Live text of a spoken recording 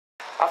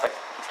I think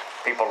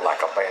people like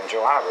a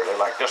banjo. I really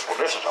like this one.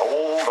 This is an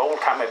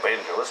old-timey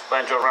banjo. This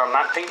banjo around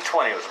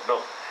 1920 was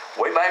built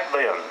way back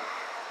then.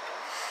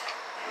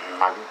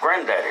 My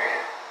granddaddy,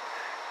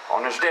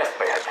 on his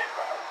deathbed,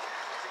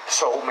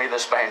 sold me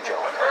this banjo.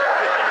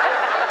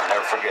 I'll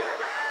never forget it.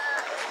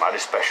 Mighty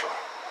special.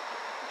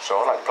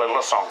 So I'd like to play a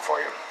little song for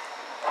you.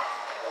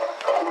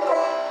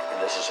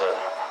 And this is a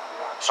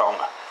song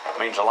that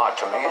means a lot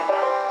to me. And,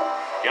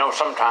 you know,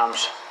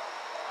 sometimes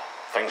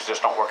things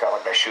just don't work out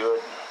like they should.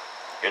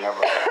 You never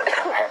know what's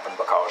going to happen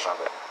because of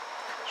it.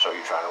 So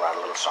you try to write a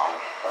little song.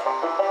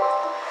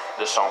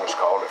 This song is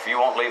called If You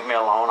Won't Leave Me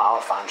Alone, I'll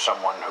Find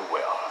Someone Who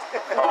Will.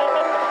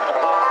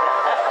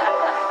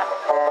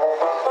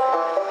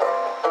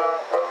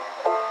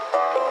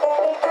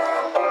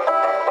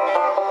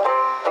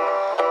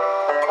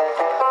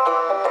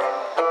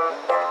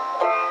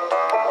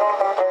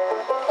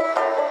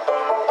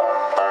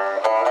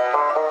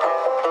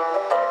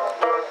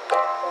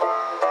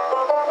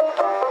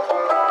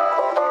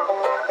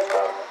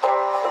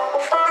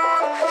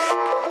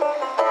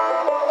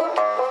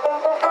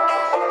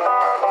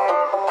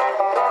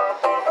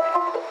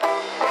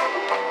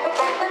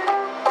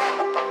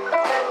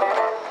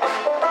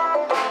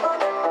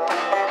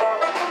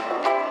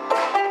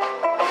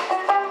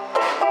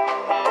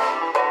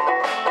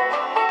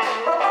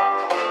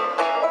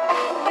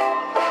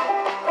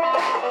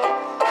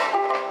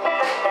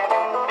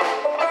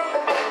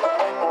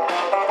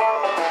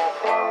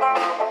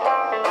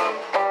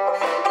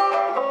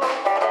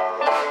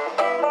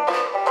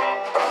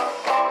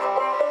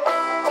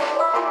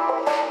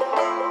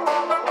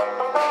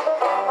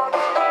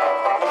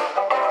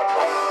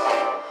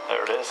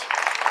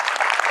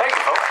 Thank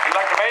you, folks. You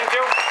like the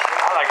banjo?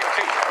 I like it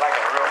too. I like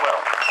it real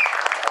well.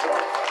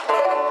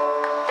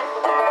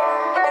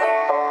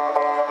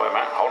 Wait a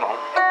minute. Hold on.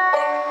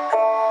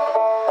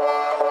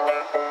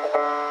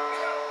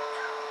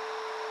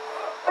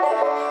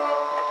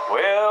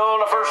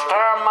 Well, the first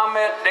time I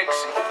met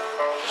Dixie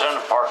was in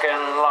a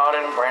parking lot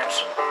in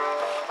Branson.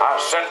 I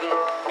was sitting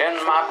in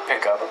my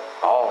pickup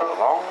all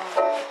alone.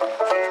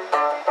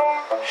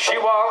 She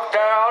walked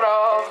out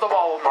of the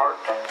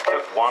Walmart,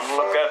 took one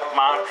look at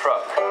my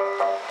truck,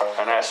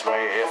 and asked me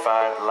if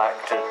I'd like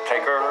to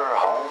take her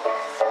home.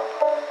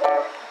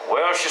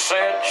 Well, she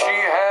said she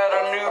had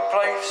a new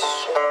place.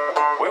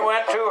 We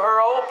went to her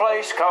old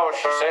place cause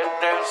she said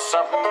there's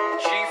something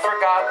she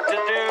forgot to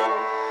do.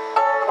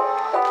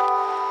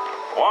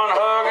 One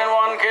hug and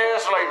one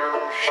kiss later,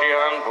 she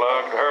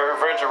unplugged her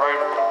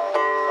refrigerator.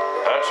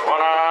 That's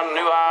when I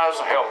knew I was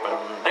helping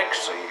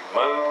Dixie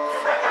move.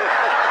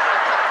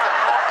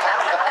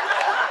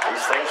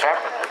 These things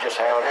happen. That's just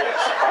how it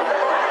is.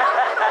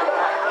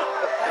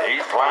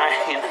 He's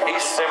plain,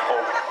 he's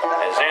simple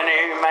as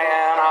any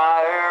man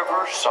I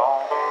ever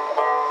saw.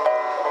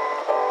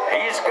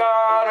 He's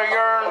got a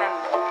yearning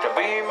to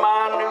be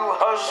my new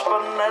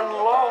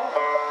husband-in-law.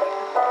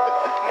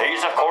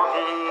 He's a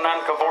courting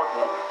and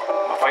cavorting,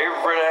 my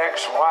favorite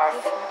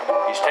ex-wife.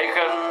 He's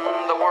taken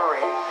the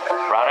worry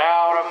right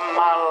out of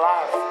my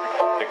life.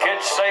 The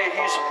kids say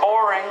he's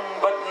boring,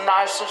 but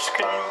nice as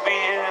can be,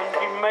 and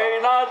he may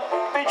not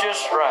be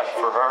just right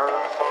for her,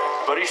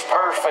 but he's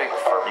perfect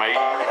for me.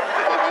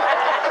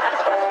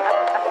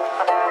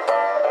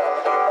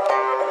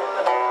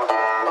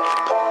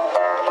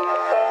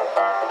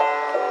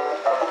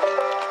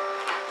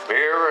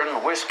 Beer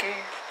and whiskey,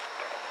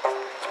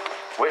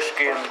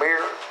 whiskey and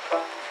beer,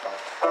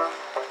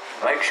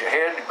 makes your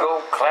head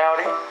go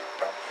cloudy,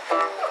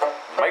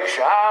 makes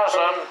your eyes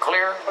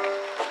unclear,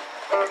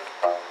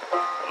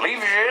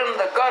 leaves you in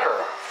the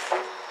gutter,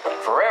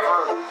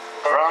 forever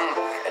drunk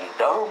and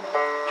dumb.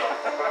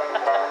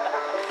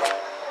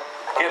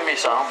 Give me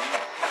some.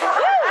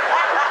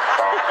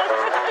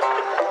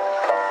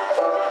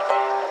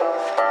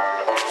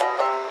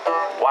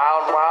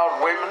 Wild,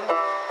 wild women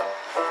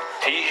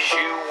tease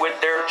you with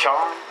their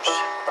charms.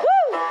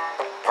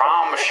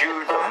 Promise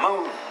you the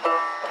moon,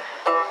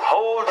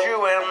 hold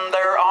you in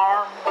their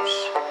arms,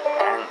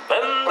 and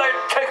then they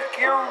take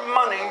your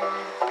money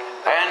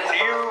and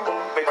you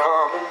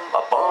become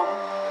a bum.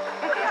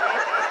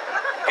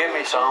 Give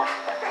me some.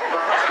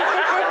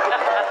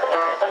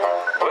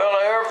 Will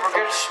I ever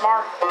get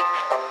smart?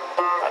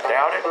 I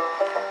doubt it.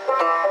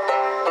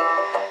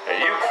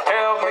 You can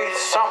tell me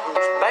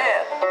something's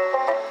bad,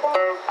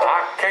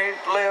 I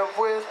can't live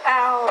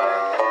without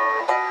it.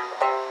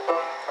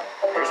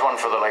 Here's one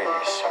for the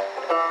ladies.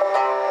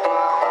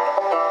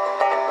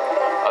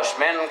 Us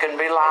men can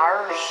be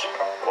liars.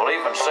 We'll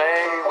even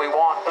say we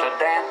want to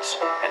dance,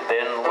 and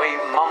then we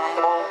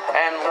mumble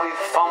and we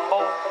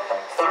fumble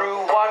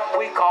through what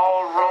we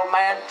call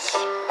romance.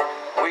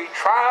 We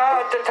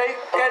try to take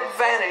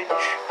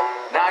advantage.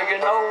 Now you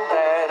know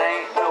that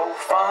ain't no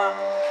fun.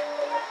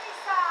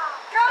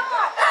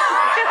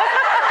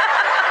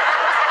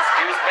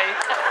 Excuse me?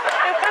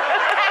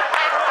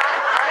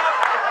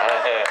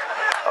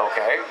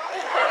 Okay.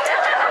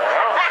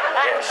 Well,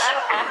 yes.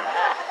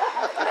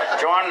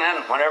 Join in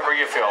whenever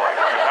you feel like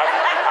it.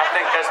 I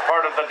think that's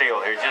part of the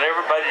deal here.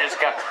 Everybody just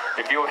got,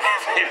 if you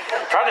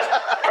try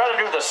to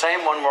do the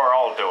same one we're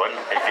all doing,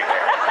 if you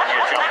can. When you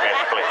jump in,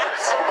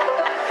 please.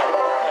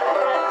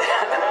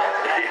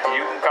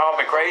 You can call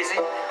me crazy.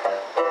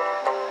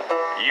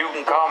 You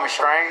can call me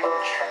strange.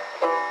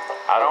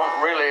 I don't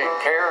really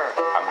care.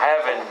 I'm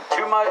having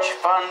too much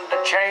fun to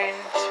change.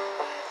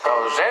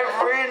 'Cause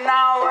every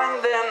now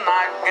and then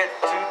I get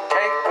to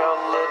take a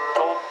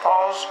little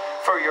pause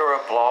for your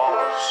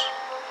applause.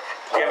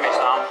 Give me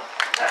some.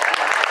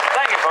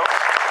 Thank you, folks.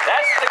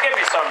 That's the Give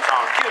Me Some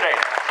song. Cute, ain't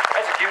it?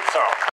 That's a cute song.